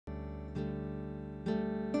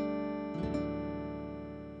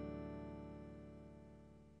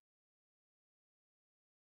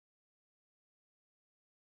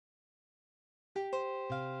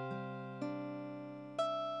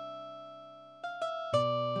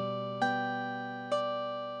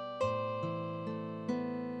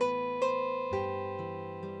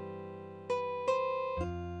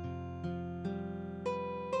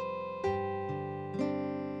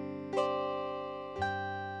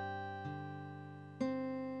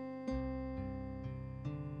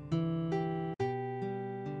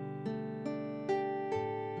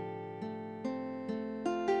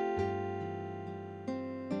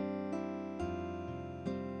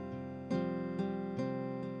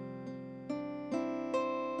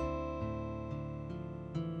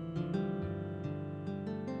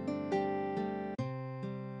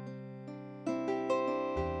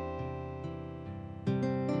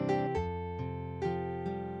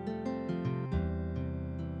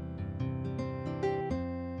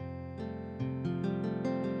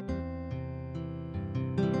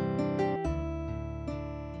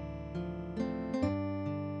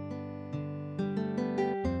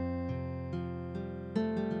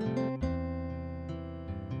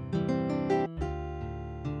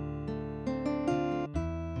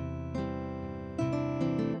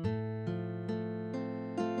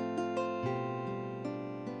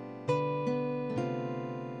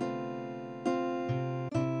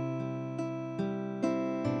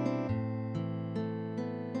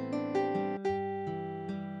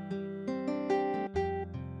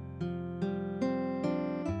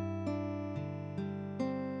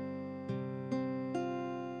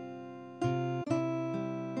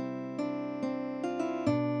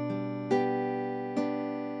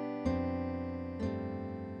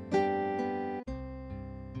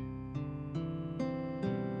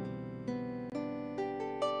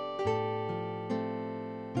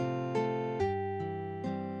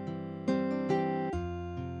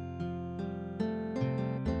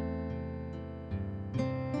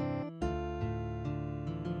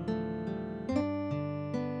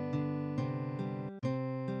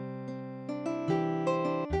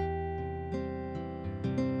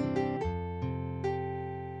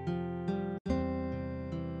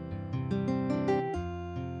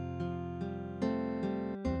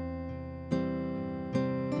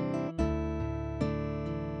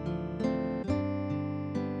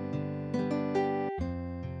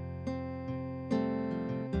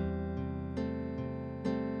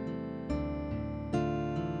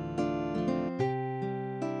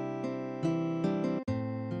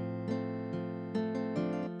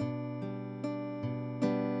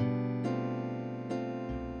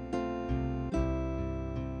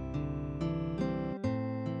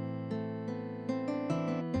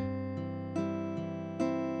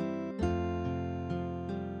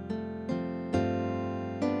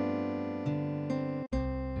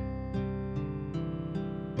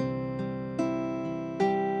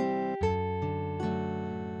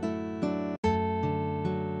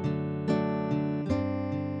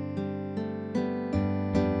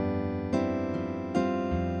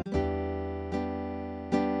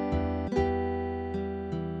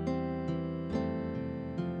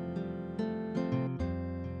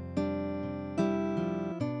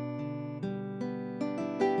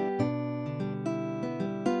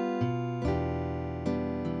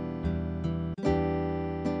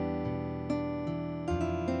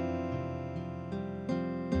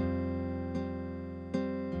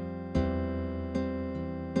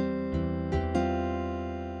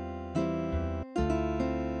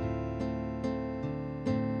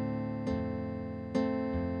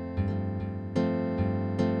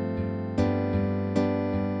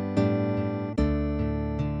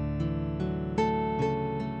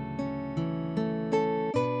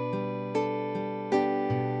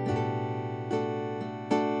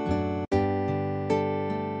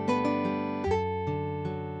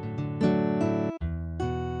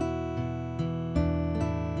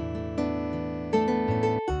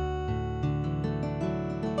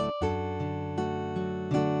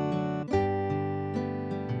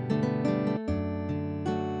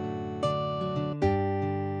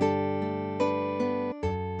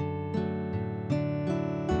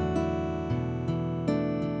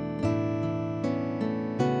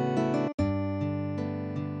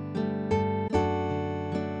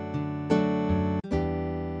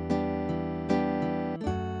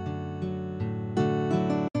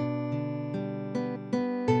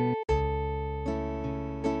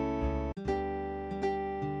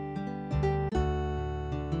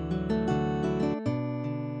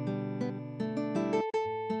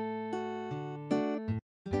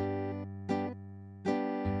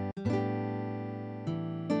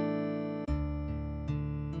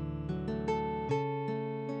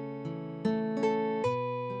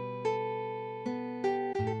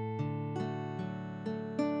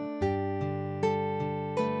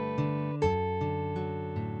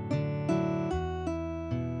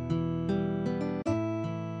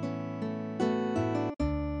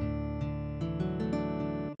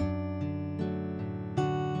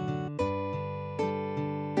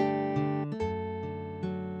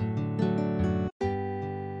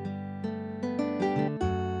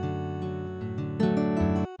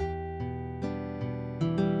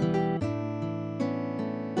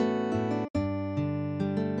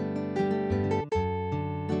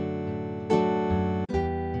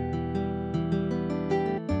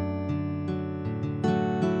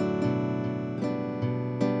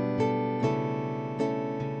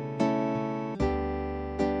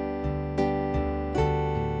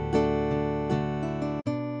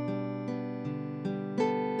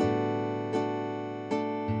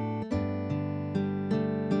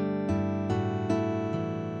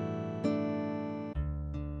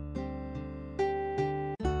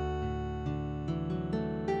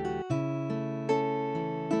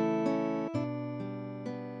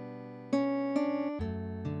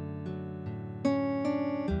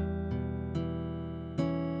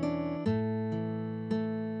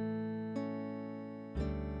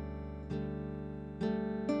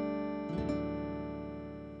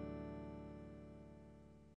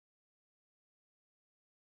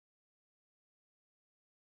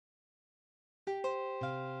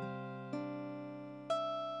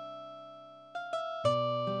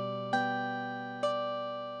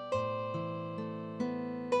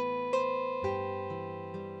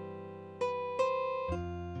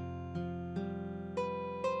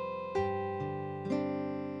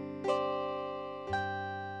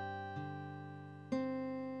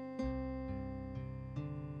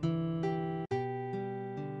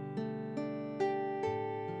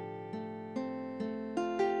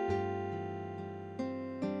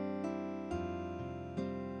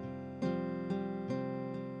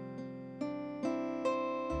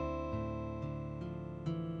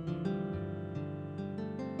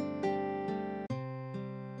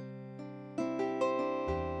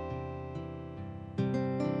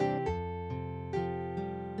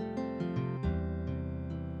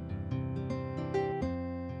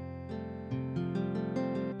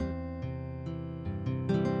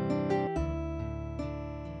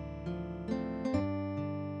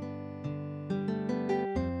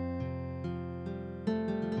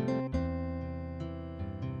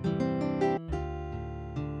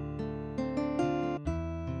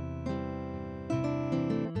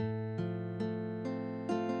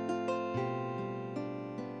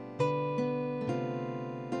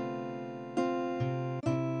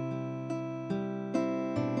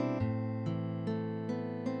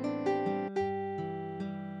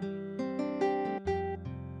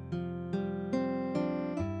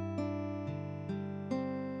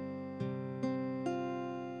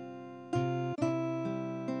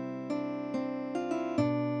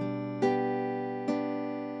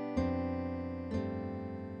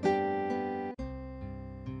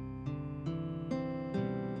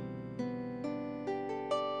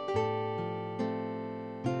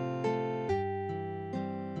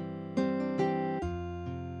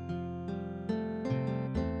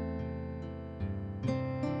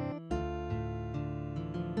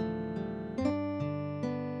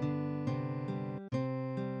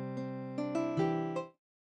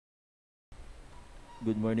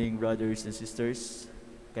Good morning, brothers and sisters.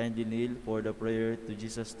 Kindly kneel for the prayer to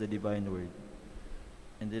Jesus, the Divine Word.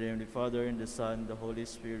 In the name of the Father, and the Son, and the Holy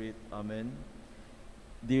Spirit. Amen.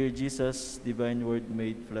 Dear Jesus, Divine Word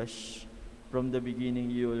made flesh, from the beginning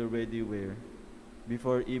you already were.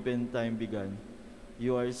 Before even time began,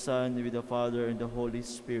 you are Son with the Father and the Holy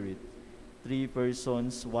Spirit, three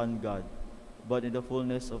persons, one God. But in the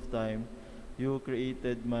fullness of time, you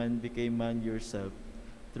created man, became man yourself.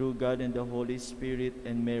 Through God and the Holy Spirit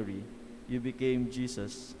and Mary, you became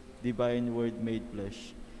Jesus, Divine Word made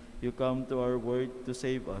flesh. You come to our world to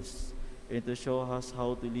save us and to show us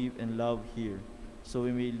how to live and love here, so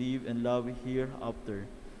we may live and love hereafter.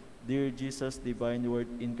 Dear Jesus, Divine Word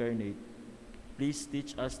incarnate, please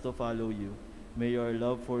teach us to follow you. May our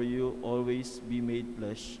love for you always be made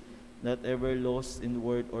flesh, not ever lost in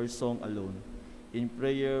word or song alone. In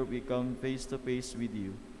prayer, we come face to face with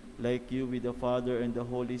you, like you with the Father and the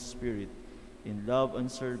Holy Spirit. In love and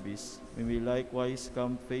service, may we likewise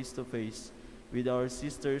come face to face with our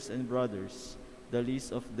sisters and brothers, the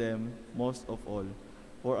least of them most of all.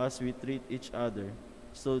 For as we treat each other,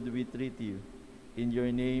 so do we treat you. In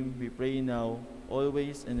your name we pray now,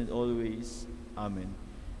 always and always. Amen.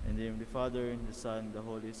 In the name of the Father, and the Son, and the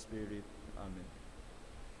Holy Spirit. Amen.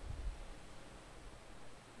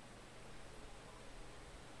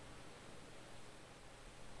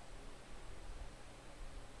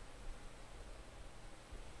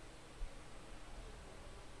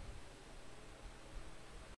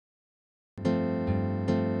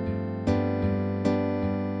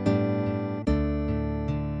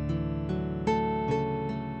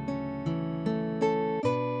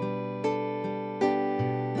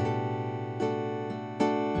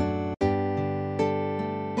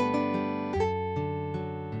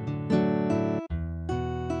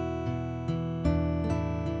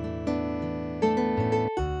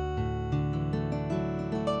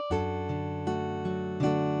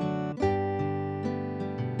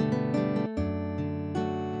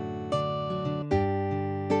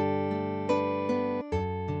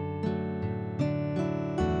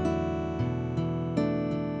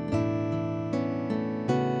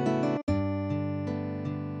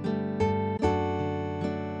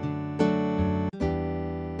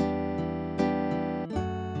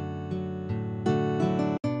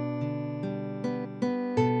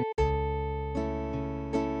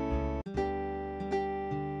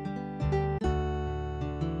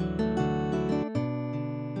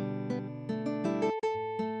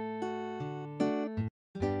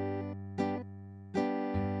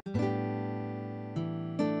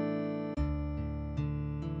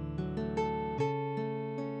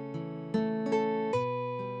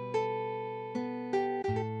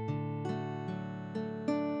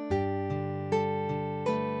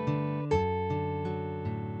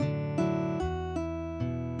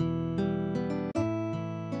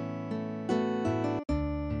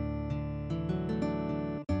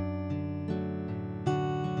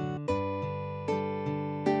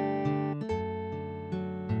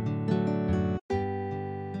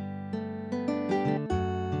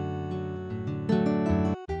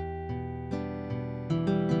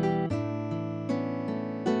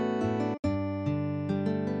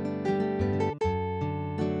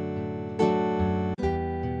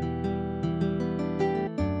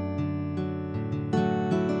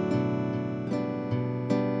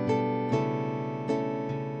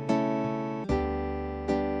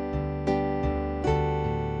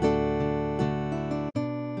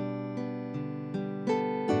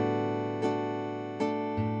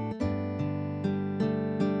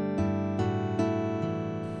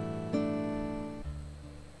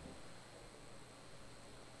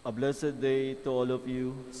 A blessed day to all of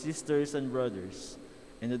you, sisters and brothers,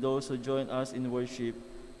 and to those who join us in worship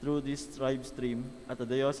through this live stream at the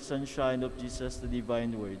Diocesan Shrine of Jesus, the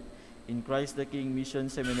Divine Word, in Christ the King Mission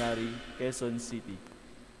Seminary, Quezon City.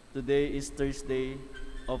 Today is Thursday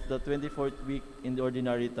of the 24th week in the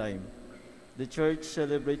Ordinary Time. The Church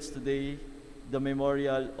celebrates today the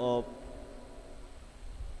memorial of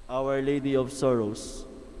Our Lady of Sorrows.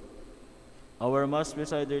 Our Mass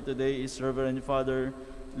presider today is Reverend Father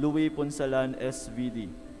Louie Punzalan, SVD.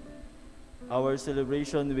 Our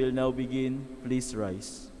celebration will now begin. Please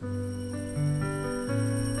rise.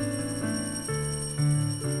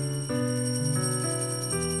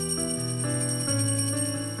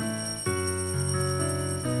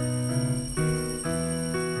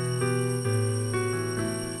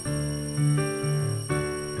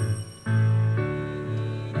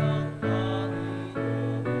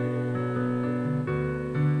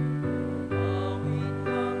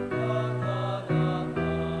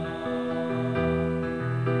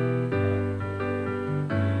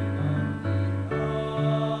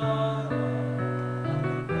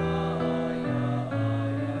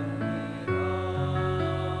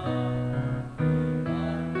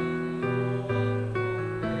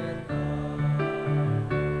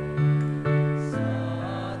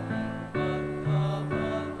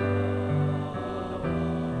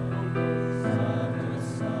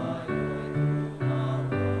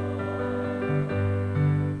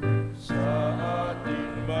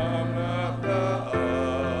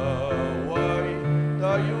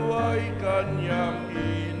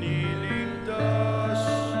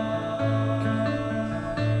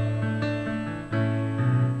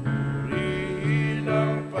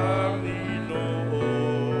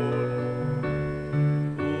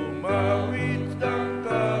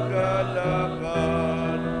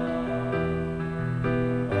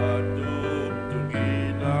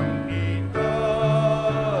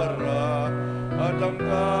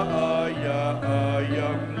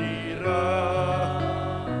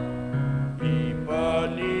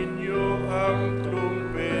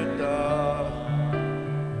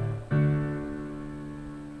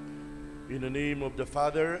 In the name of the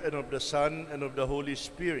Father, and of the Son, and of the Holy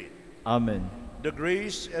Spirit. Amen. The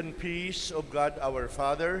grace and peace of God our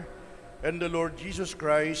Father and the Lord Jesus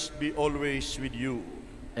Christ be always with you.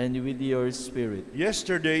 And with your spirit.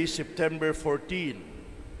 Yesterday, September 14,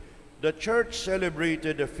 the Church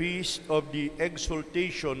celebrated the feast of the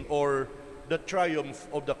Exaltation or the Triumph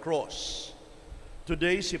of the Cross.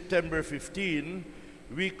 Today, September 15,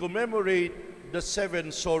 we commemorate the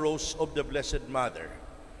 7 sorrows of the Blessed Mother.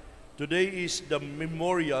 Today is the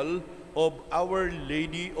memorial of Our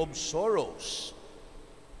Lady of Sorrows,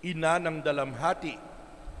 Ina ng Dalamhati.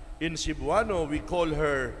 In Cebuano, we call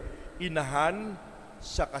her Inahan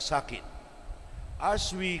sa Kasakit. As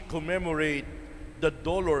we commemorate the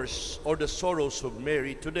dolors or the sorrows of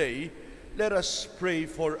Mary today, let us pray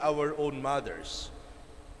for our own mothers,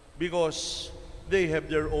 because they have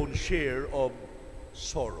their own share of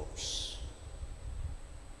sorrows.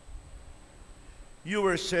 You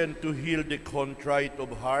were sent to heal the contrite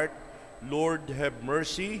of heart. Lord, have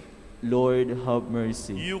mercy. Lord, have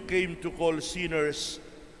mercy. You came to call sinners.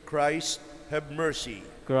 Christ, have mercy.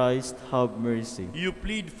 Christ, have mercy. You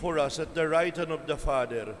plead for us at the right hand of the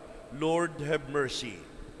Father. Lord, have mercy.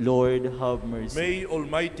 Lord, have mercy. May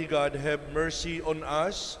Almighty God have mercy on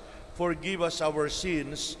us, forgive us our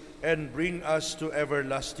sins, and bring us to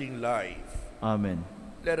everlasting life. Amen.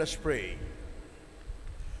 Let us pray.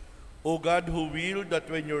 O God, who willed that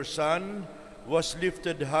when your Son was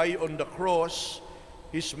lifted high on the cross,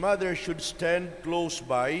 his mother should stand close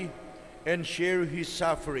by and share his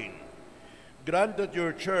suffering, grant that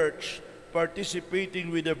your Church, participating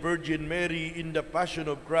with the Virgin Mary in the Passion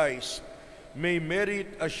of Christ, may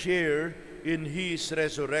merit a share in his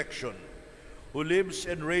resurrection, who lives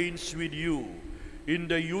and reigns with you in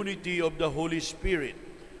the unity of the Holy Spirit,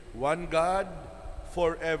 one God,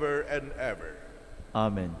 forever and ever.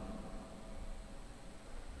 Amen.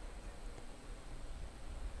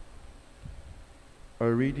 A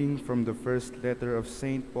reading from the first letter of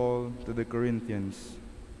St. Paul to the Corinthians.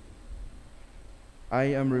 I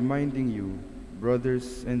am reminding you,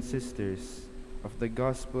 brothers and sisters, of the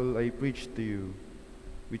gospel I preached to you,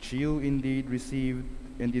 which you indeed received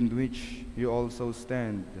and in which you also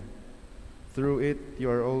stand. Through it you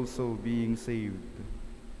are also being saved,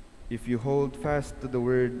 if you hold fast to the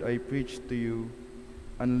word I preached to you,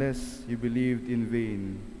 unless you believed in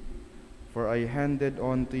vain. For I handed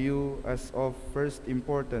on to you as of first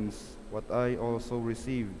importance what I also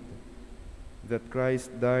received, that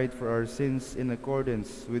Christ died for our sins in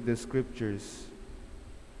accordance with the Scriptures,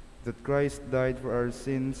 that Christ died for our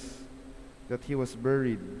sins, that he was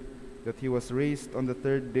buried, that he was raised on the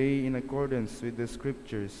 3rd day in accordance with the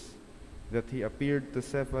Scriptures, that he appeared to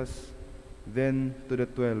Cephas, then to the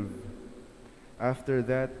 12. After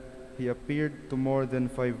that, he appeared to more than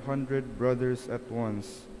 500 brothers at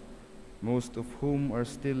once, most of whom are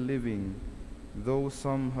still living, though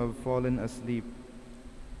some have fallen asleep.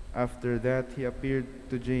 After that he appeared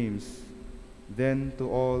to James, then to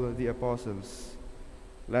all the apostles.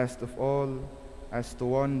 Last of all, as to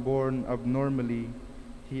one born abnormally,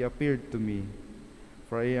 he appeared to me,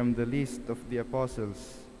 for I am the least of the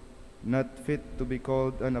apostles, not fit to be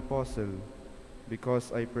called an apostle,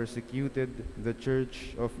 because I persecuted the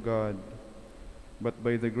church of God. But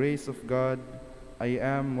by the grace of God, I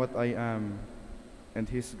am what I am, and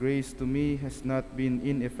his grace to me has not been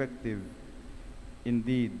ineffective.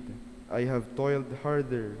 Indeed, I have toiled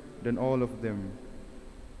harder than all of them.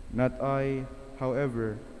 Not I,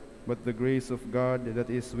 however, but the grace of God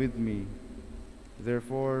that is with me.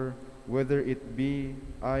 Therefore, whether it be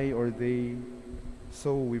I or they,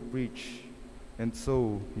 so we preach, and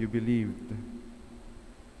so you believed.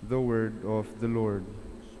 The word of the Lord.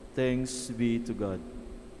 Thanks be to God.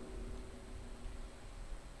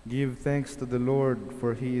 Give thanks to the Lord,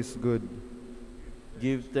 for he is good.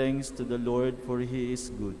 Give thanks to the Lord, for he is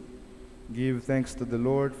good. Give thanks to the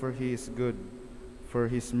Lord, for he is good, for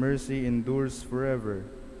his mercy endures forever.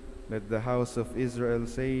 Let the house of Israel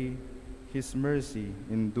say, his mercy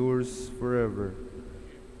endures forever.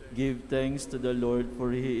 Give thanks to the Lord,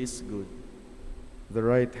 for he is good. The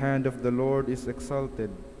right hand of the Lord is exalted.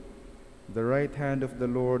 The right hand of the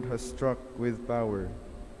Lord has struck with power.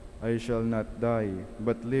 I shall not die,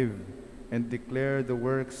 but live, and declare the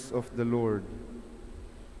works of the Lord.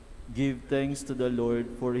 Give thanks to the Lord,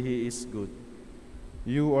 for he is good.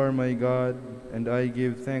 You are my God, and I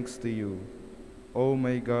give thanks to you. O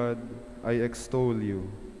my God, I extol you.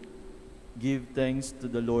 Give thanks to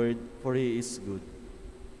the Lord, for he is good.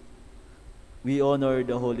 We honor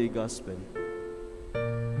the Holy Gospel.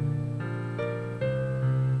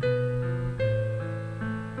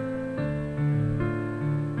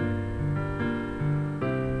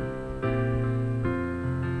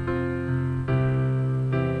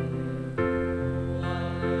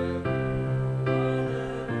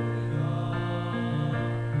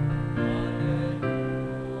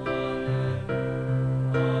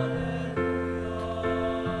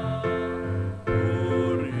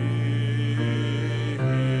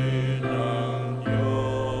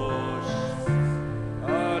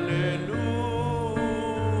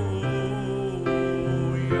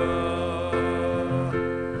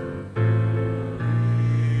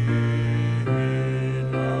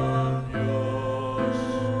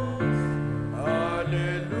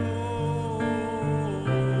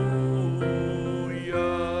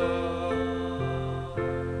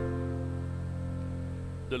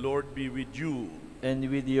 The Lord be with you. And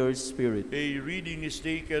with your spirit. A reading is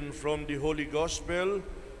taken from the Holy Gospel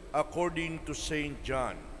according to Saint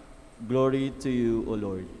John. Glory to you, O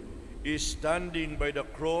Lord. Is standing by the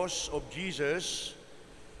cross of Jesus,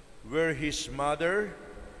 where his mother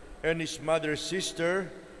and his mother's sister,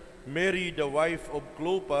 Mary the wife of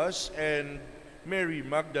Clopas, and Mary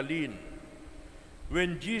Magdalene.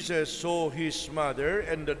 When Jesus saw his mother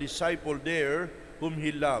and the disciple there whom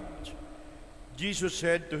he loved, Jesus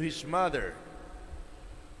said to his mother,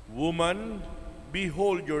 "Woman,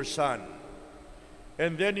 behold your son."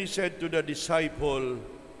 And then he said to the disciple,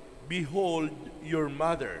 "Behold your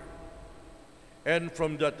mother." And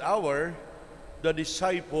from that hour, the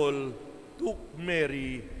disciple took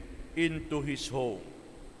Mary into his home.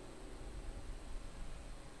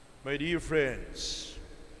 My dear friends,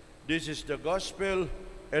 this is the gospel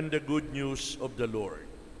and the good news of the Lord.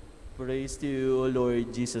 Praise to you, O Lord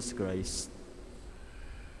Jesus Christ.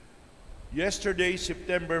 Yesterday,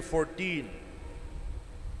 September 14,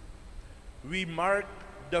 we marked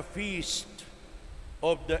the feast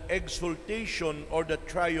of the exaltation or the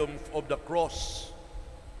triumph of the cross.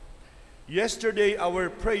 Yesterday, our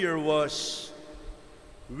prayer was,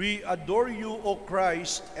 "We adore you, O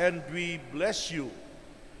Christ, and we bless you,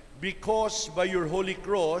 because by your holy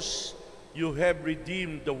cross, you have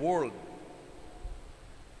redeemed the world."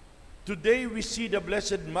 Today, we see the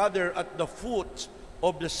Blessed Mother at the foot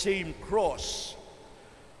of the same cross.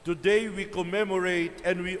 Today, we commemorate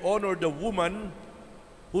and we honor the woman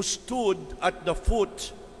who stood at the foot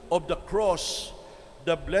of the cross,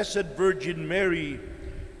 the Blessed Virgin Mary,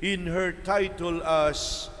 in her title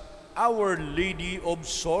as Our Lady of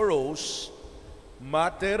Sorrows,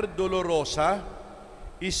 Mater Dolorosa,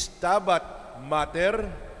 Stabat Mater,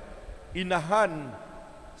 inahan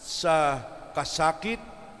sa kasakit,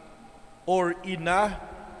 or ina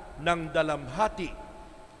ng dalamhati.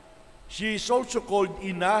 She is also called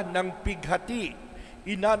ina ng pighati,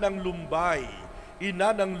 ina ng lumbay,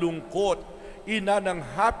 ina ng lungkot, ina ng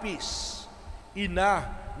hapis, ina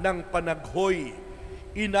ng panaghoy,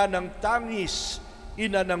 ina ng tangis,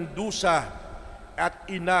 ina ng dusa, at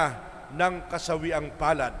ina ng kasawiang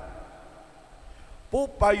palad.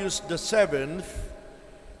 Pope Pius VII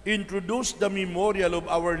introduced the memorial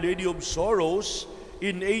of Our Lady of Sorrows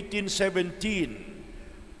in 1817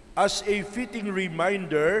 as a fitting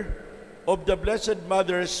reminder of the Blessed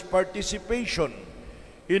Mother's participation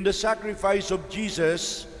in the sacrifice of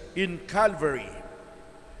Jesus in Calvary.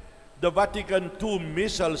 The Vatican II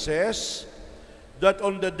Missal says that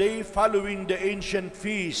on the day following the ancient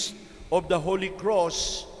feast of the Holy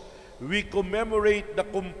Cross, we commemorate the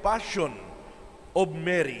compassion of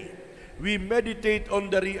Mary. We meditate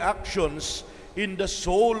on the reactions in the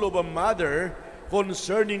soul of a mother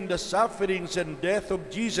concerning the sufferings and death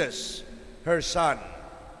of Jesus, her son.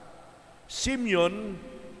 Simeon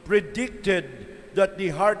predicted that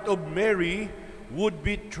the heart of Mary would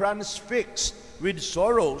be transfixed with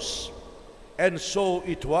sorrows, and so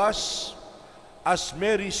it was, as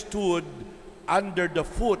Mary stood under the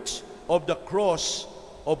foot of the cross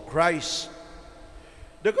of Christ.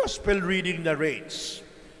 The Gospel reading narrates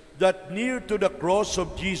that near to the cross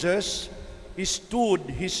of Jesus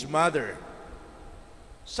stood his mother.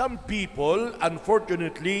 Some people,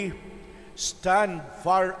 unfortunately, stand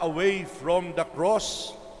far away from the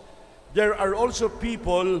cross. There are also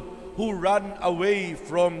people who run away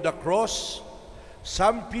from the cross.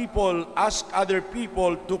 Some people ask other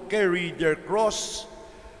people to carry their cross,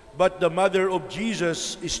 but the mother of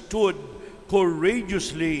Jesus stood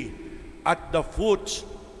courageously at the foot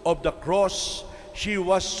of the cross. She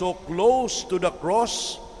was so close to the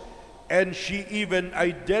cross, and she even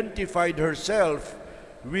identified herself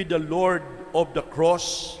with the Lord of the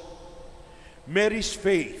cross. Mary's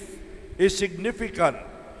faith is significant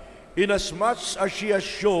inasmuch as she has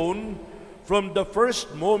shown from the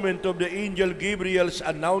first moment of the angel Gabriel's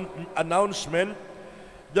announcement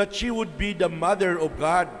that she would be the mother of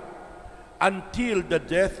God until the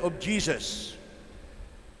death of Jesus.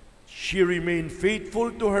 She remained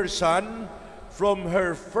faithful to her son from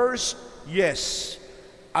her first yes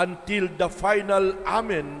until the final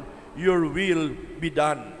amen, your will be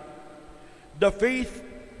done. The faith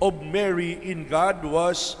of Mary in God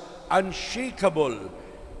was unshakable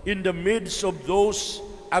in the midst of those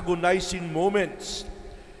agonizing moments.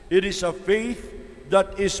 It is a faith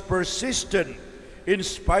that is persistent in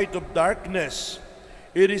spite of darkness.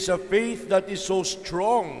 It is a faith that is so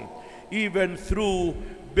strong even through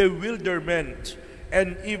bewilderment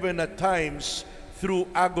and even at times through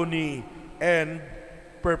agony and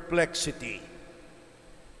perplexity.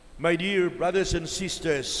 My dear brothers and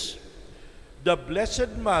sisters, the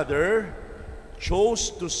Blessed Mother chose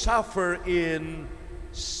to suffer in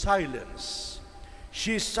silence.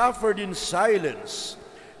 She suffered in silence.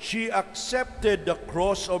 She accepted the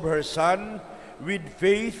cross of her Son with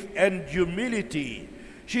faith and humility.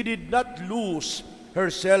 She did not lose her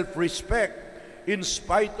self-respect in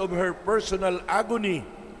spite of her personal agony.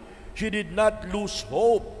 She did not lose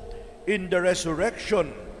hope in the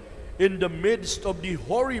resurrection in the midst of the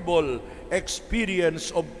horrible experience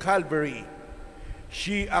of Calvary.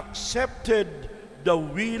 She accepted the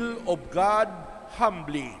will of God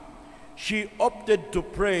humbly. She opted to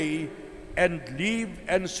pray and live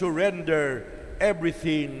and surrender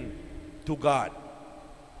everything to God.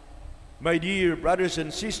 My dear brothers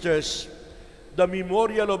and sisters, the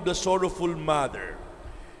memorial of the Sorrowful Mother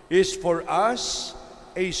is for us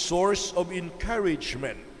a source of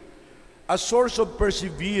encouragement, a source of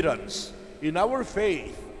perseverance in our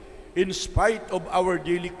faith in spite of our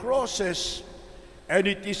daily crosses, and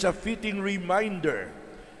it is a fitting reminder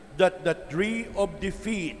that the tree of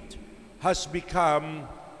defeat has become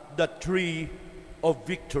the tree of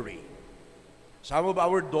victory. Some of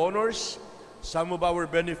our donors, some of our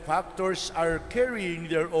benefactors are carrying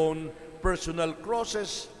their own personal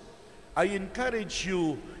crosses. I encourage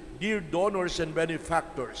you, dear donors and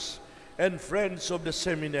benefactors and friends of the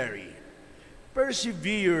seminary,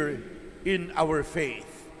 persevere in our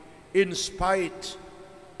faith in spite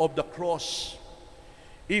of the cross.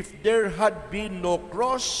 If there had been no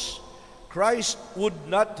cross, Christ would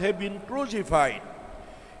not have been crucified.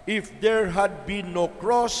 If there had been no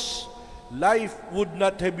cross, life would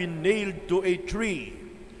not have been nailed to a tree.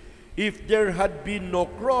 If there had been no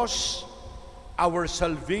cross, our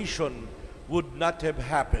salvation would not have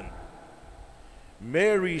happened.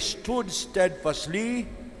 Mary stood steadfastly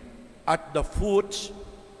at the foot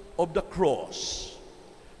of the cross.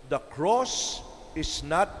 The cross is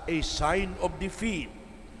not a sign of defeat.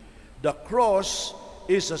 The cross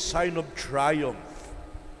is a sign of triumph.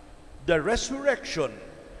 The resurrection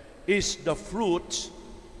is the fruit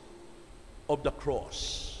of the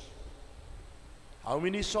cross. How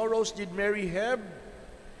many sorrows did Mary have?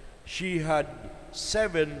 She had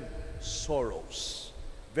 7 sorrows.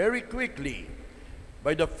 Very quickly,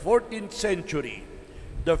 by the 14th century,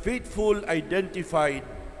 the faithful identified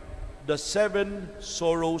the 7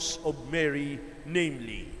 sorrows of Mary,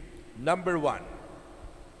 namely, number 1,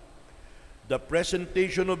 the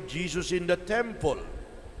presentation of Jesus in the temple.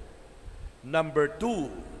 Number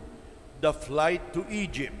 2, the flight to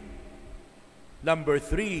Egypt. Number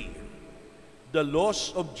 3, the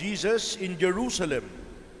loss of Jesus in Jerusalem.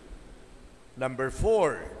 Number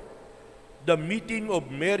 4, the meeting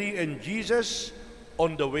of Mary and Jesus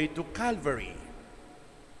on the way to Calvary.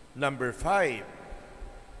 Number 5,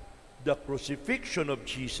 the crucifixion of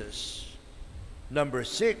Jesus. Number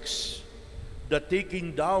 6, the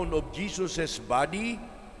taking down of Jesus' body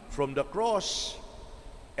from the cross.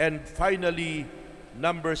 And finally,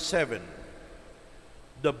 number 7,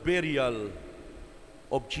 the burial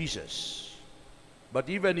of Jesus. But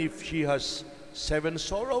even if she has 7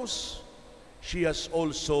 sorrows, she has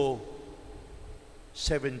also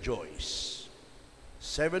 7 joys.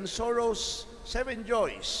 7 sorrows, 7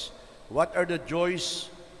 joys. What are the joys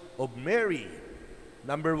of Mary?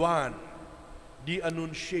 Number 1, the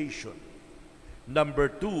Annunciation. Number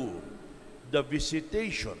 2, the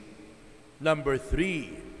Visitation. Number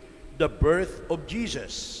 3, the birth of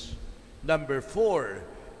Jesus. Number 4,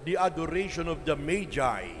 the adoration of the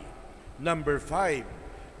Magi. Number 5,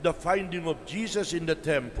 the finding of Jesus in the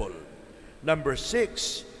temple. Number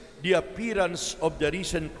 6, the appearance of the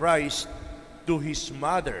risen Christ to his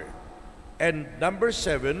mother. And number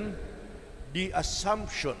 7, the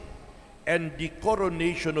Assumption and the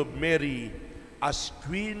coronation of Mary as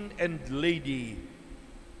Queen and Lady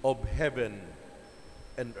of heaven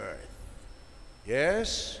and earth.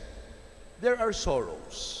 Yes, there are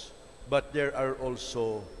sorrows, but there are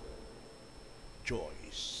also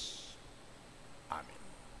joys. Amen.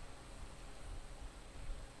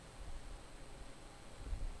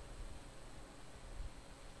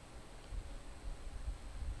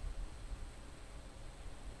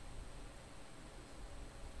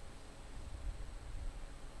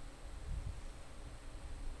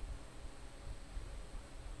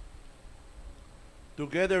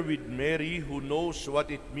 Together with Mary, who knows what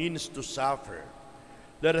it means to suffer,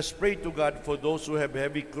 let us pray to God for those who have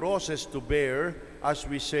heavy crosses to bear, as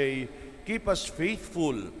we say, keep us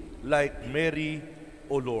faithful like Mary,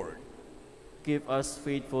 O Lord. Keep us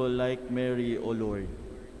faithful like Mary, O Lord.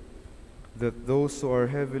 That those who are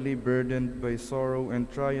heavily burdened by sorrow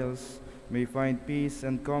and trials may find peace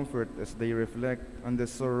and comfort as they reflect on the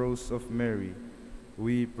sorrows of Mary,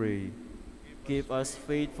 we pray. Give Keep us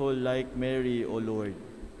faithful like Mary, O Lord.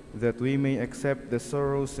 that we may accept the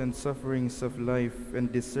sorrows and sufferings of life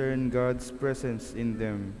and discern God's presence in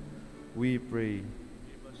them, we pray.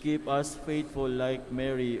 Keep us faithful like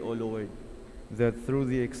Mary, O Lord. That through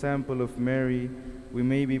the example of Mary, we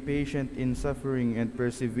may be patient in suffering and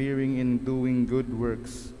persevering in doing good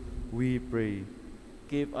works, we pray.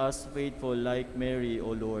 Keep us faithful like Mary,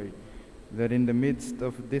 O Lord. That in the midst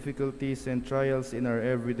of difficulties and trials in our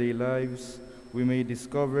everyday lives, we may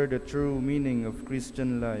discover the true meaning of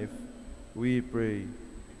Christian life, we pray.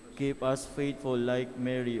 Keep us faithful like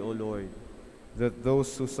Mary, O Lord. That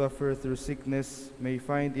those who suffer through sickness may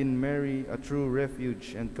find in Mary a true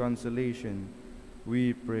refuge and consolation,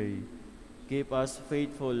 we pray. Keep us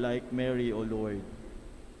faithful like Mary, O Lord.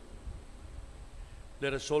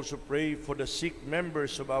 Let us also pray for the sick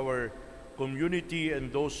members of our community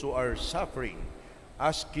and those who are suffering,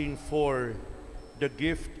 asking for the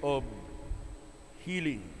gift of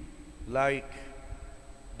healing, like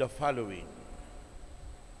the following.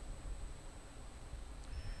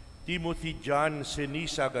 Timothy John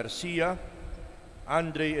Senisa Garcia,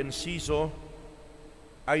 Andre Enciso,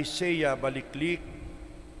 Isaiah Baliklik,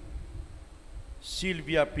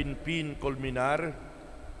 Silvia Pinpin Colmenar,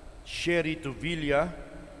 Sherry Tuvilla,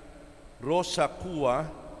 Rosa Cua,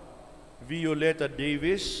 Violeta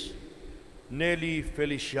Davis, Nelly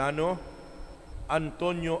Feliciano,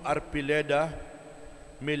 Antonio Arpileda,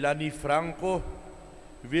 Melanie Franco,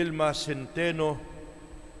 Vilma Centeno,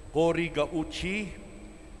 Cory Gauchi,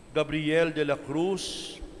 Gabriel de la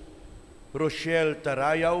Cruz, Rochelle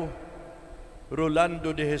Tarayaw,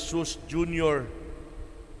 Rolando de Jesus Jr.,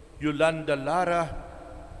 Yolanda Lara,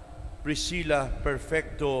 Priscilla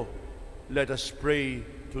Perfecto. Let us pray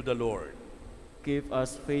to the Lord. Keep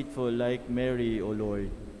us faithful like Mary, O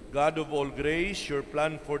Lord. God of all grace, your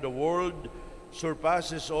plan for the world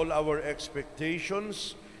surpasses all our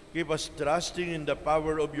expectations. Keep us trusting in the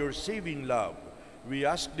power of your saving love. We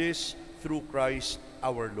ask this through Christ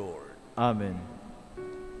our Lord. Amen.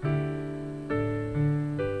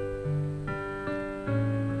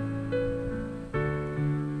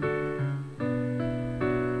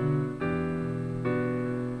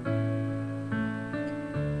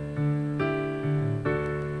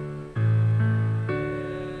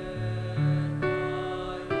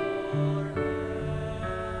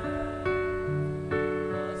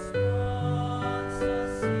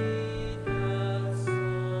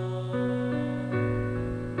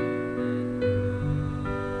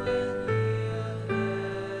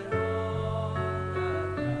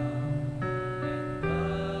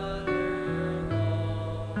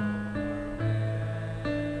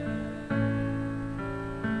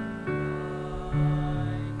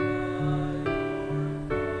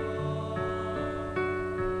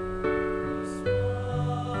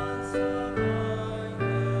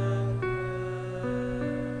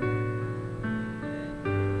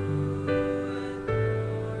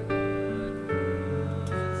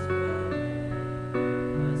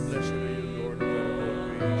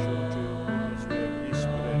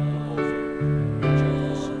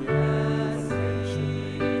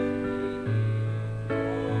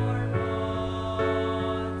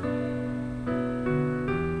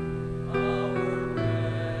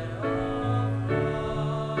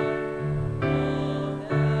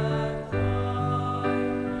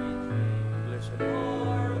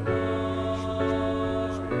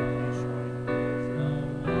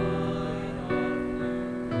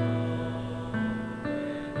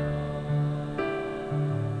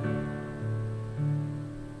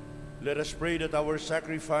 Let us pray that our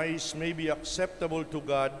sacrifice may be acceptable to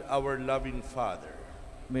God, our loving Father.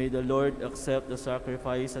 May the Lord accept the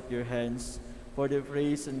sacrifice at your hands for the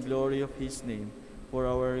praise and glory of his name, for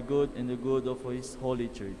our good and the good of his holy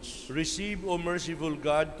church. Receive, O merciful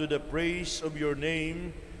God, to the praise of your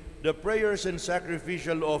name, the prayers and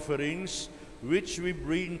sacrificial offerings which we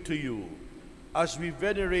bring to you, as we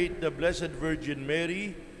venerate the Blessed Virgin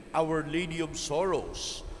Mary, Our Lady of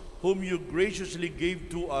Sorrows, whom you graciously gave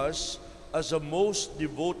to us as a most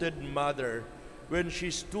devoted mother when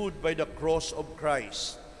she stood by the cross of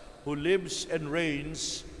Christ, who lives and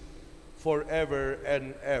reigns forever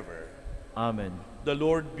and ever. Amen. The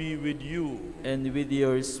Lord be with you. And with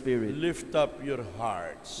your spirit. Lift up your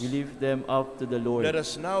hearts. We lift them up to the Lord. Let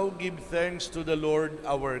us now give thanks to the Lord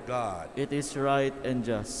our God. It is right and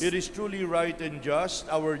just. It is truly right and just,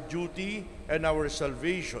 our duty and our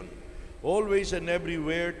salvation, always and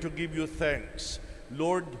everywhere to give you thanks,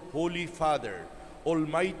 Lord, Holy Father,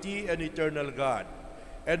 Almighty and eternal God,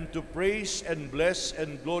 and to praise and bless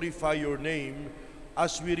and glorify your name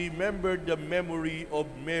as we remember the memory of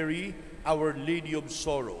Mary, Our Lady of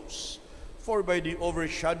Sorrows. For by the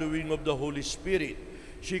overshadowing of the Holy Spirit,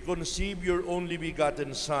 she conceived your only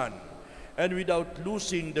begotten Son, and without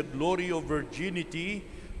losing the glory of virginity,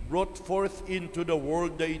 brought forth into the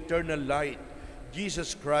world the eternal light,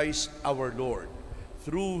 Jesus Christ our Lord.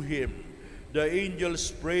 Through him, the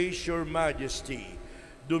angels praise your majesty,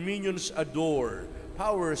 dominions adore,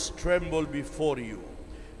 powers tremble before you.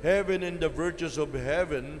 Heaven and the virtues of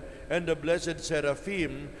heaven and the blessed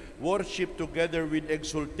seraphim worship together with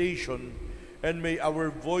exultation, and may our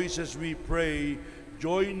voices, we pray,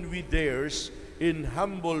 join with theirs in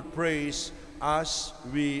humble praise as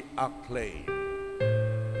we acclaim.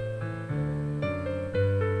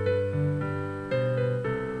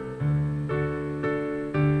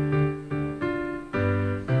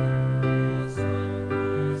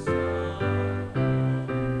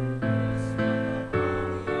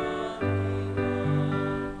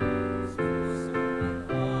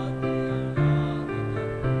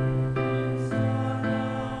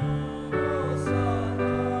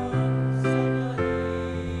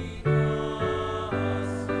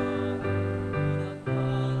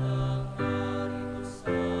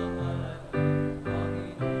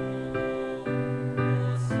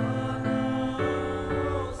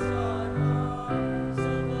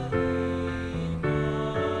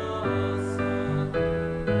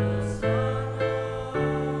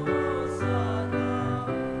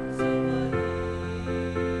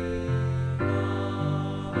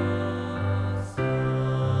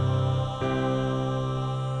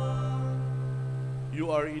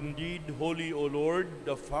 Indeed, holy, O Lord,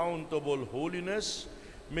 the fount of all holiness.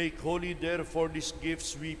 Make holy, therefore, these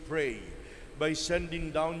gifts, we pray, by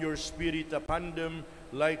sending down your Spirit upon them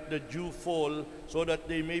like the dew fall, so that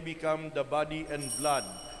they may become the body and blood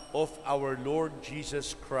of our Lord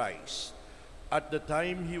Jesus Christ. At the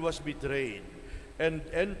time he was betrayed and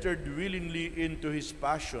entered willingly into his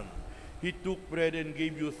passion, he took bread and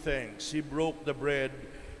gave you thanks. He broke the bread,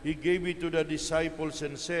 he gave it to the disciples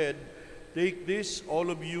and said, "Take this, all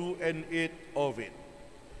of you, and eat of it.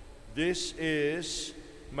 This is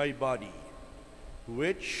my body,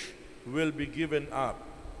 which will be given up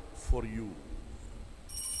for you."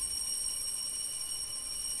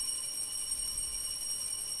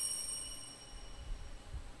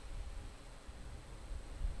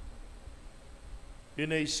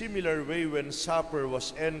 In a similar way, when supper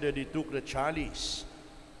was ended, he took the chalice.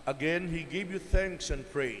 Again, he gave you thanks and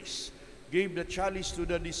praise, gave the chalice to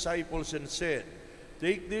the disciples and said,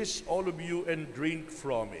 "Take this, all of you, and drink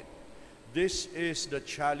from it. This is the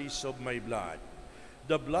chalice of my blood,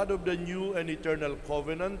 the blood of the new and eternal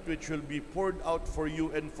covenant, which will be poured out for you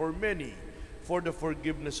and for many for the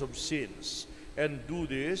forgiveness of sins. And do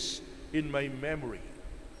this in my memory."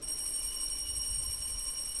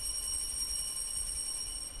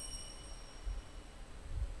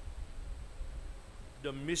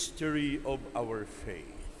 The mystery of our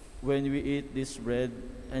faith. When we eat this bread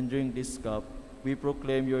and drink this cup, we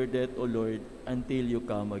proclaim your death, O Lord, until you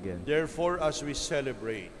come again. Therefore, as we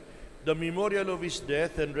celebrate the memorial of his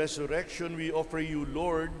death and resurrection, we offer you,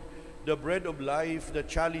 Lord, the bread of life, the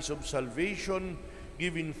chalice of salvation,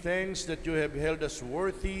 giving thanks that you have held us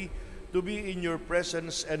worthy to be in your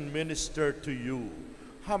presence and minister to you.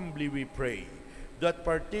 Humbly we pray that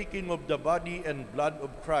partaking of the body and blood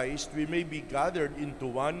of Christ, we may be gathered into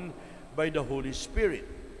one by the Holy Spirit.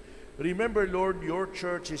 Remember, Lord, your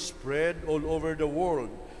church is spread all over the world.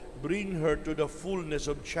 Bring her to the fullness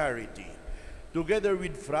of charity. Together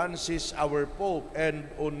with Francis, our Pope, and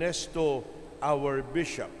Onesto, our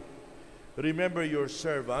Bishop. Remember your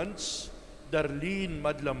servants, Darlene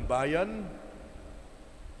Madlambayan,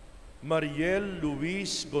 Mariel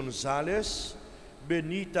Luis Gonzalez,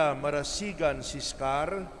 Benita Marasigan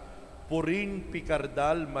Siscar, Purin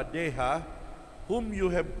Picardal Madeja, whom you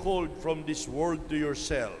have called from this world to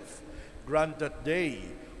yourself. Grant that they,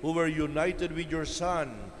 who were united with your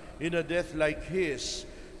Son in a death like his,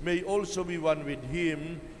 may also be one with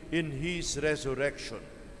him in his resurrection.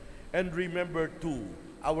 And remember, too,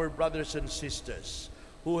 our brothers and sisters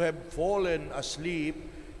who have fallen asleep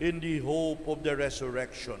in the hope of the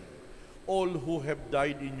resurrection, all who have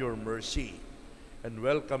died in your mercy, and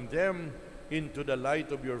welcome them into the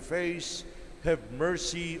light of your face. Have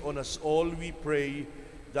mercy on us all, we pray,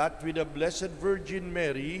 that with the Blessed Virgin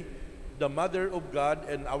Mary, the Mother of God,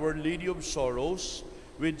 and Our Lady of Sorrows,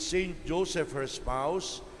 with Saint Joseph, her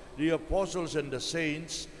spouse, the apostles and the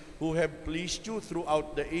saints who have pleased you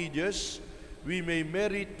throughout the ages, we may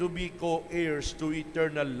merit to be co-heirs to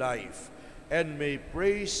eternal life, and may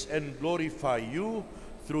praise and glorify you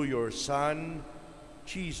through your Son,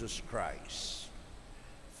 Jesus Christ.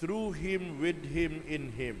 Through him, with him,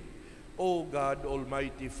 in him, O God,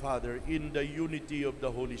 Almighty Father, in the unity of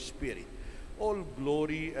the Holy Spirit, all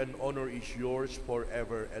glory and honor is yours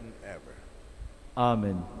forever and ever.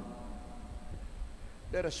 Amen.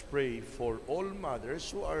 Let us pray for all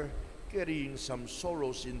mothers who are carrying some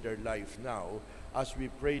sorrows in their life now as we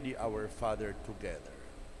pray the Our Father together.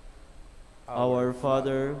 Our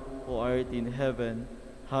Father, who art in heaven,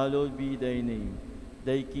 hallowed be thy name.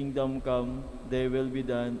 Thy kingdom come, thy will be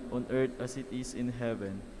done on earth as it is in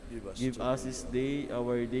heaven. Give us this day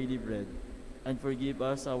our daily bread, and forgive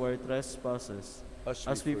us our trespasses,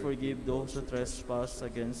 as we forgive those who trespass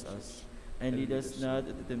against us. And lead us not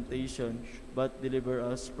into temptation, but deliver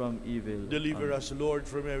us from evil. Deliver Amen. us, Lord,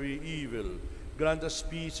 from every evil. Grant us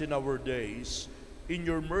peace in our days. In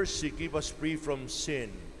your mercy, keep us free from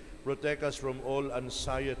sin. Protect us from all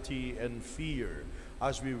anxiety and fear,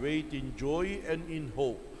 as we wait in joy and in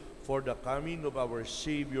hope for the coming of our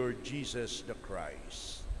Savior, Jesus the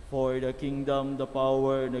Christ. For the kingdom, the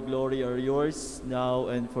power, and the glory are yours, now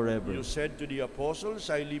and forever. You said to the apostles,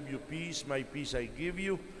 I leave you peace, my peace I give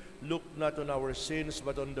you. Look not on our sins,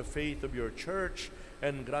 but on the faith of your church,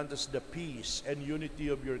 and grant us the peace and unity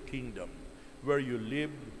of your kingdom, where you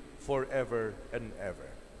live forever and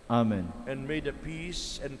ever. Amen. And may the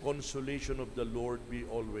peace and consolation of the Lord be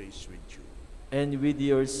always with you. And with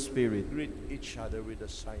your spirit, Greet each other with a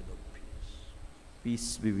sign of peace.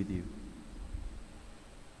 peace be with you.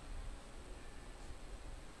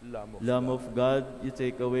 Lamb Lamb of God, you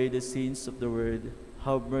take away the sins of the world,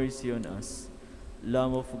 have mercy on us.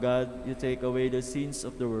 Lamb of God, you take away the sins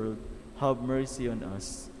of the world, have mercy on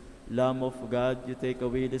us. Lamb of God, you take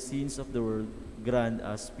away the sins of the world, grant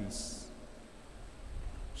us peace.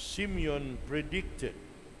 Simeon predicted,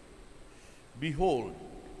 behold,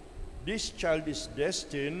 this child is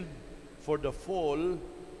destined for the fall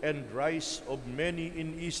and rise of many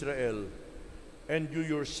in Israel, and you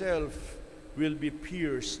yourself will be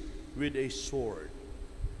pierced with a sword.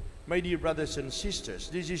 My dear brothers and sisters,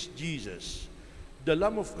 this is Jesus, the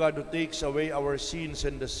Lamb of God who takes away our sins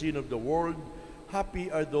and the sin of the world.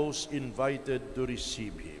 Happy are those invited to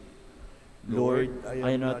receive him. Lord,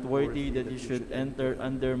 I am not worthy that you should enter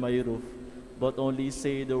under my roof, but only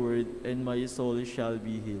say the word, and my soul shall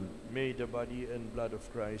be healed. May the body and blood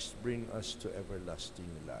of Christ bring us to everlasting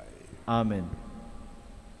life. Amen.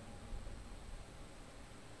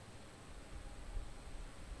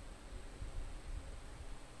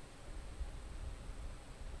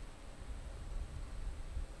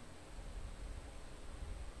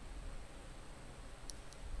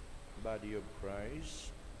 Body of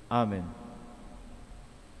Christ. Amen.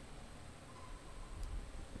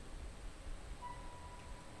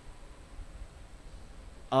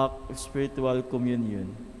 Act of spiritual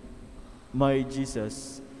communion. My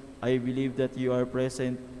Jesus, I believe that you are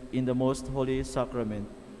present in the most holy sacrament.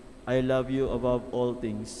 I love you above all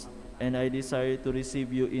things, and I desire to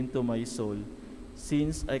receive you into my soul.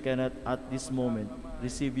 Since I cannot at this moment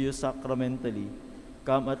receive you sacramentally,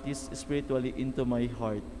 come at least spiritually into my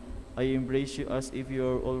heart. I embrace you as if you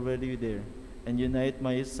are already there, and unite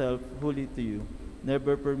myself wholly to you.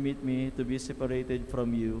 Never permit me to be separated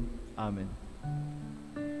from you. Amen.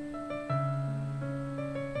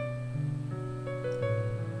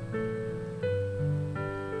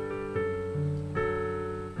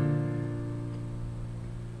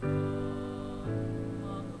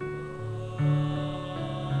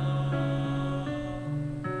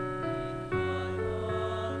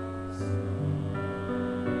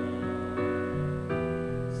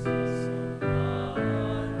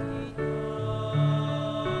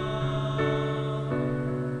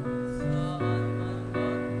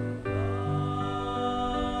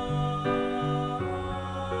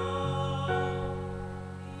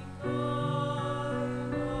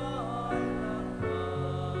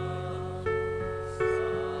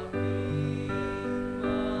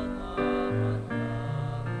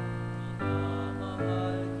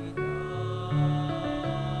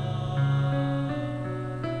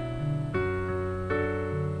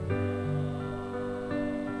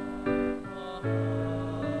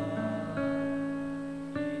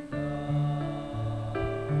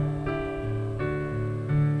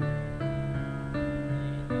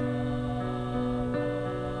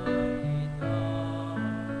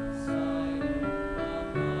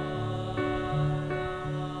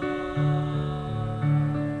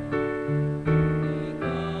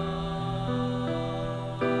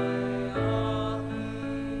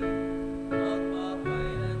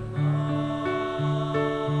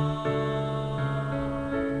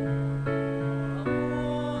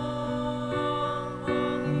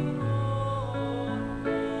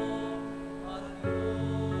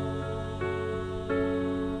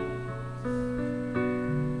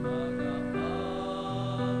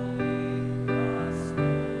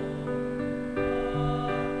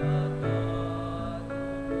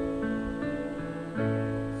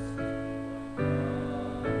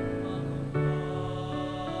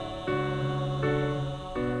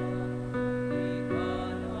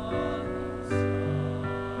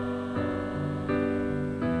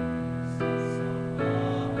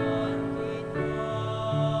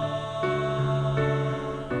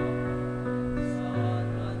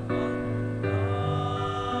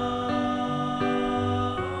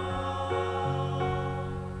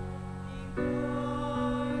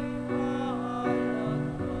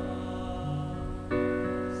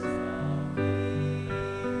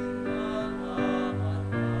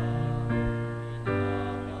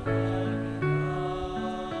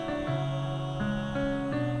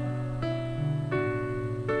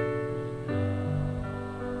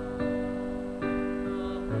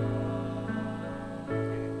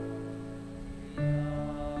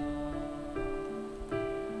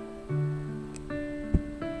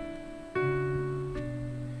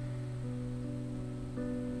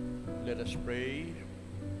 Let us pray.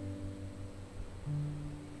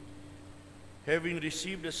 Having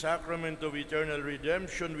received the sacrament of eternal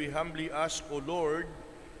redemption, we humbly ask, O Lord,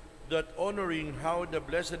 that honoring how the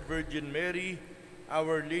Blessed Virgin Mary,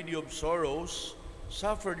 Our Lady of Sorrows,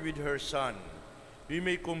 suffered with her Son, we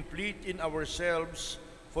may complete in ourselves,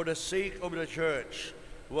 for the sake of the Church,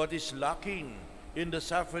 what is lacking in the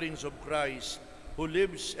sufferings of Christ, who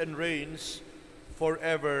lives and reigns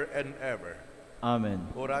forever and ever. Amen.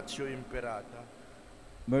 Oratio Imperata.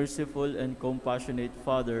 Merciful and compassionate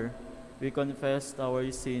Father, we confess our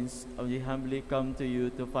sins and we humbly come to you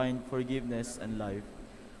to find forgiveness and life.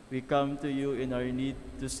 We come to you in our need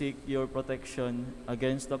to seek your protection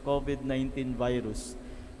against the COVID-19 virus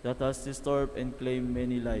that has disturbed and claimed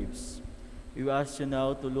many lives. We ask you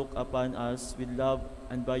now to look upon us with love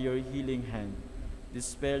and by your healing hand,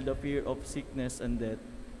 dispel the fear of sickness and death,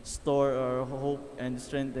 store our hope and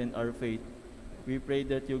strengthen our faith. We pray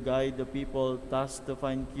that you guide the people tasked to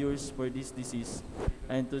find cures for this disease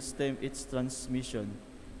and to stem its transmission.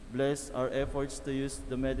 Bless our efforts to use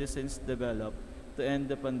the medicines developed to end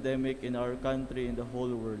the pandemic in our country and the whole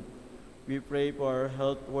world. We pray for our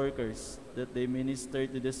health workers that they minister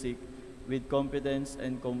to the sick with confidence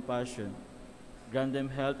and compassion. Grant them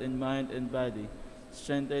health in mind and body,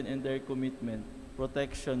 strengthen in their commitment,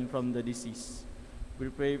 protection from the disease. We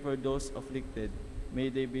pray for those afflicted. May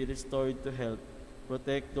they be restored to health.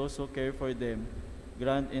 Protect those who care for them.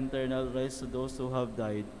 Grant eternal rest to those who have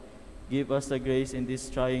died. Give us the grace in these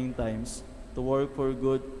trying times to work for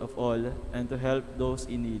good of all and to help those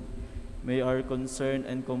in need. May our concern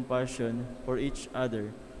and compassion for each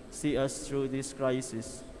other see us through this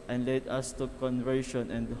crisis and lead us to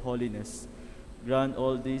conversion and holiness. Grant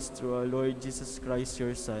all this through our Lord Jesus Christ,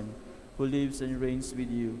 your Son, who lives and reigns with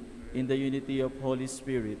you in the unity of Holy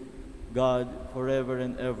Spirit, God, forever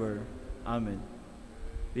and ever. Amen.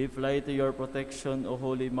 We fly to your protection, O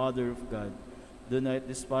Holy Mother of God. Do not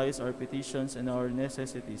despise our petitions and our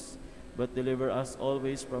necessities, but deliver us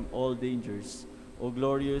always from all dangers. O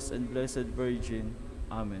glorious and blessed Virgin.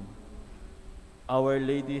 Amen. Our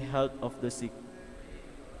Lady, Health of the Sick.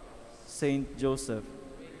 Saint Joseph.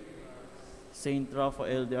 Saint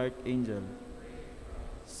Raphael the Archangel.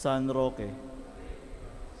 San Roque.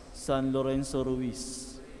 San Lorenzo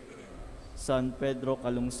Ruiz. San Pedro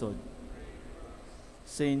Calungsod.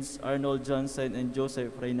 Saints Arnold Johnson and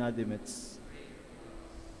Joseph Reynadimetz.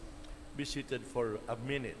 Be seated for a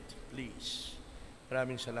minute, please.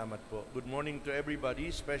 Maraming salamat po. Good morning to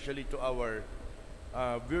everybody, especially to our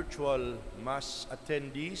virtual Mass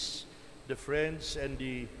attendees, the friends and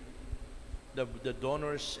the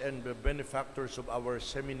donors and the benefactors of our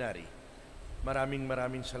seminary.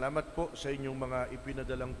 Maraming salamat po sa inyong mga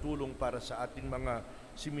ipinadalang tulong para sa ating mga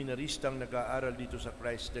seminaristang nag-aaral dito sa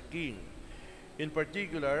Christ the King. In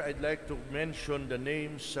particular, I'd like to mention the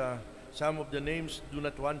names. Some of the names do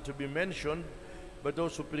not want to be mentioned, but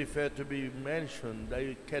those who prefer to be mentioned,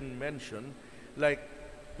 I can mention, like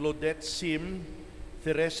Claudette Sim,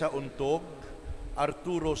 Teresa Untog,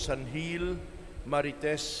 Arturo Sanhil,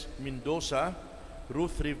 Marites Mendoza,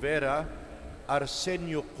 Ruth Rivera,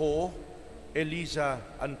 Arsenio Co, Eliza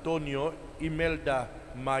Antonio, Imelda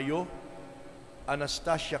Mayo,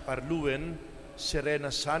 Anastasia Carluen, Serena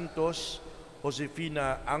Santos,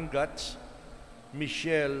 Josefina Angat,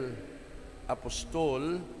 Michelle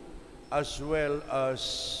Apostol, as well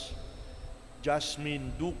as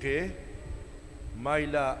Jasmine Duque,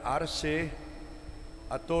 Myla Arce,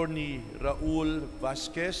 Attorney Raul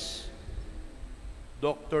Vasquez,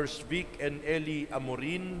 Drs. Vic and Eli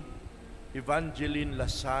Amorin, Evangeline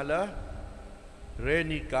Lasala,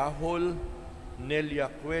 Reni Cahol, Nelia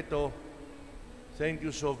Cueto. Thank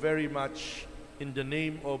you so very much in the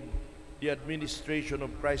name of the administration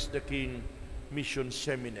of Christ the King Mission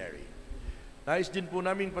Seminary. Nais din po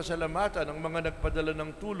naming pasalamatan ang mga nagpadala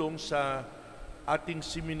ng tulong sa ating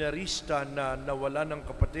seminarista na nawala ng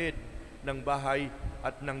kapatid, ng bahay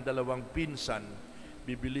at ng dalawang pinsan.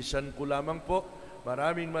 Bibilisan ko lamang po.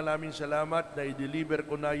 Maraming salamat na i-deliver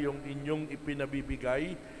ko na yung inyong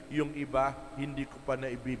ipinabibigay, yung iba hindi ko pa na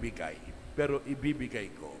ibibigay, pero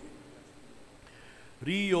ibibigay ko.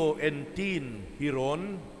 Rio and Tin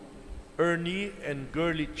Hiron, Ernie and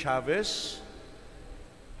Girly Chavez,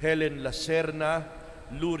 Helen Lacerna,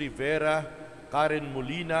 Lou Rivera, Karen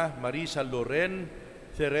Molina, Marisa Loren,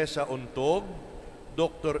 Teresa Ontog,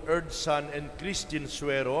 Dr. Erdsan and Christine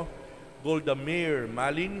Suero, Golda Meir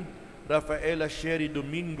Maling, Rafaela Sherry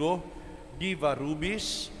Domingo, Diva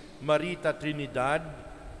Rubis, Marita Trinidad,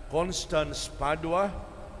 Constance Padua,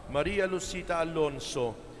 Maria Lucita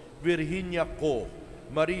Alonso, Virginia Co,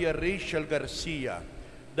 Maria Rachel Garcia,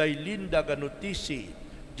 Dailinda Ganutisi,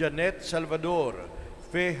 Janet Salvador,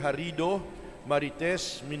 Fe Harido,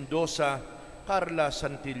 Marites Mendoza, Carla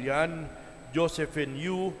Santillan, Josephine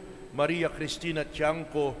Yu, Maria Cristina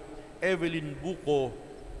Tiangco, Evelyn Buco,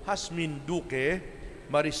 Hasmin Duque,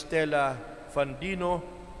 Maristela Fandino,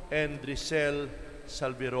 and Drisel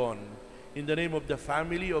Salveron. In the name of the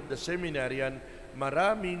family of the seminarian,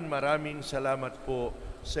 maraming salamat po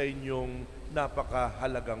sa inyong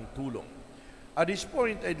napakahalagang tulong. At this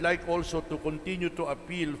point, I'd like also to continue to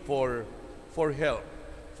appeal for help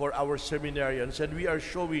for our seminarians, and we are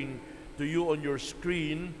showing to you on your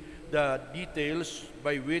screen the details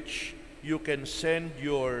by which you can send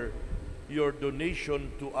your donation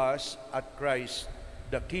to us at Christ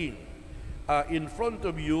the King. In front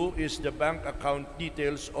of you is the bank account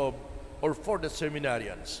details for the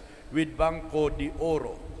seminarians with Banco de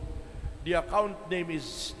Oro. The account name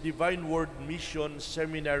is Divine Word Mission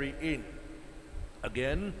Seminary, Inc.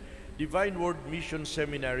 Again, Divine Word Mission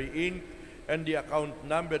Seminary, Inc. And the account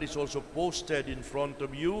number is also posted in front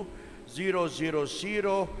of you,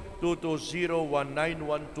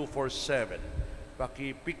 000-220-191-247.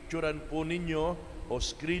 Paki-picturean po ninyo o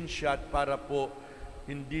screenshot para po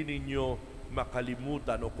hindi ninyo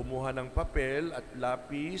makalimutan o kumuha ng papel at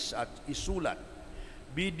lapis at isulat.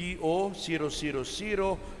 BDO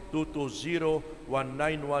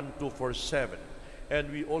 000-220-191-247.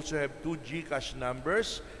 And we also have 2 GCash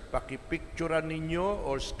numbers. Paki-picturean ninyo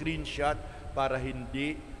or screenshot para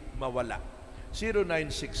hindi mawala.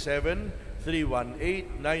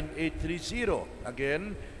 0967-318-9830.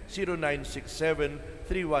 Again,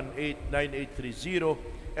 0967-318-9830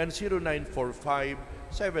 and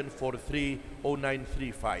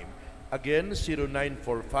 0945-743-0935. Again,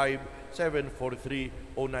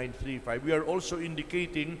 0945-743-0935. We are also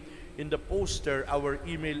indicating in the poster our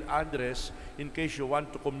email address in case you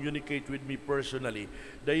want to communicate with me personally.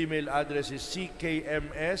 The email address is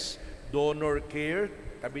ckms.donorcare.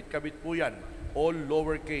 Kabit-kabit po yan. All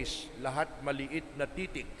lowercase, lahat maliit na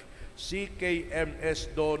titik.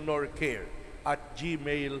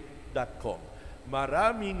 ckmsdonorcare@gmail.com.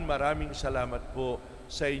 Maraming salamat po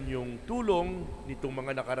sa inyong tulong nitong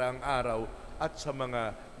mga nakaraang araw at sa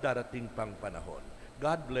mga darating pang panahon.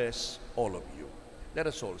 God bless all of you. Let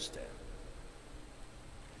us all stand.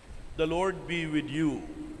 The Lord be with you.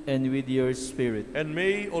 And with your spirit. And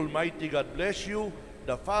may Almighty God bless you,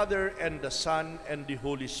 the Father and the Son and the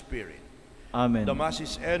Holy Spirit. Amen. The Mass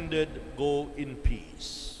is ended. Go in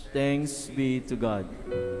peace. Thanks be to God.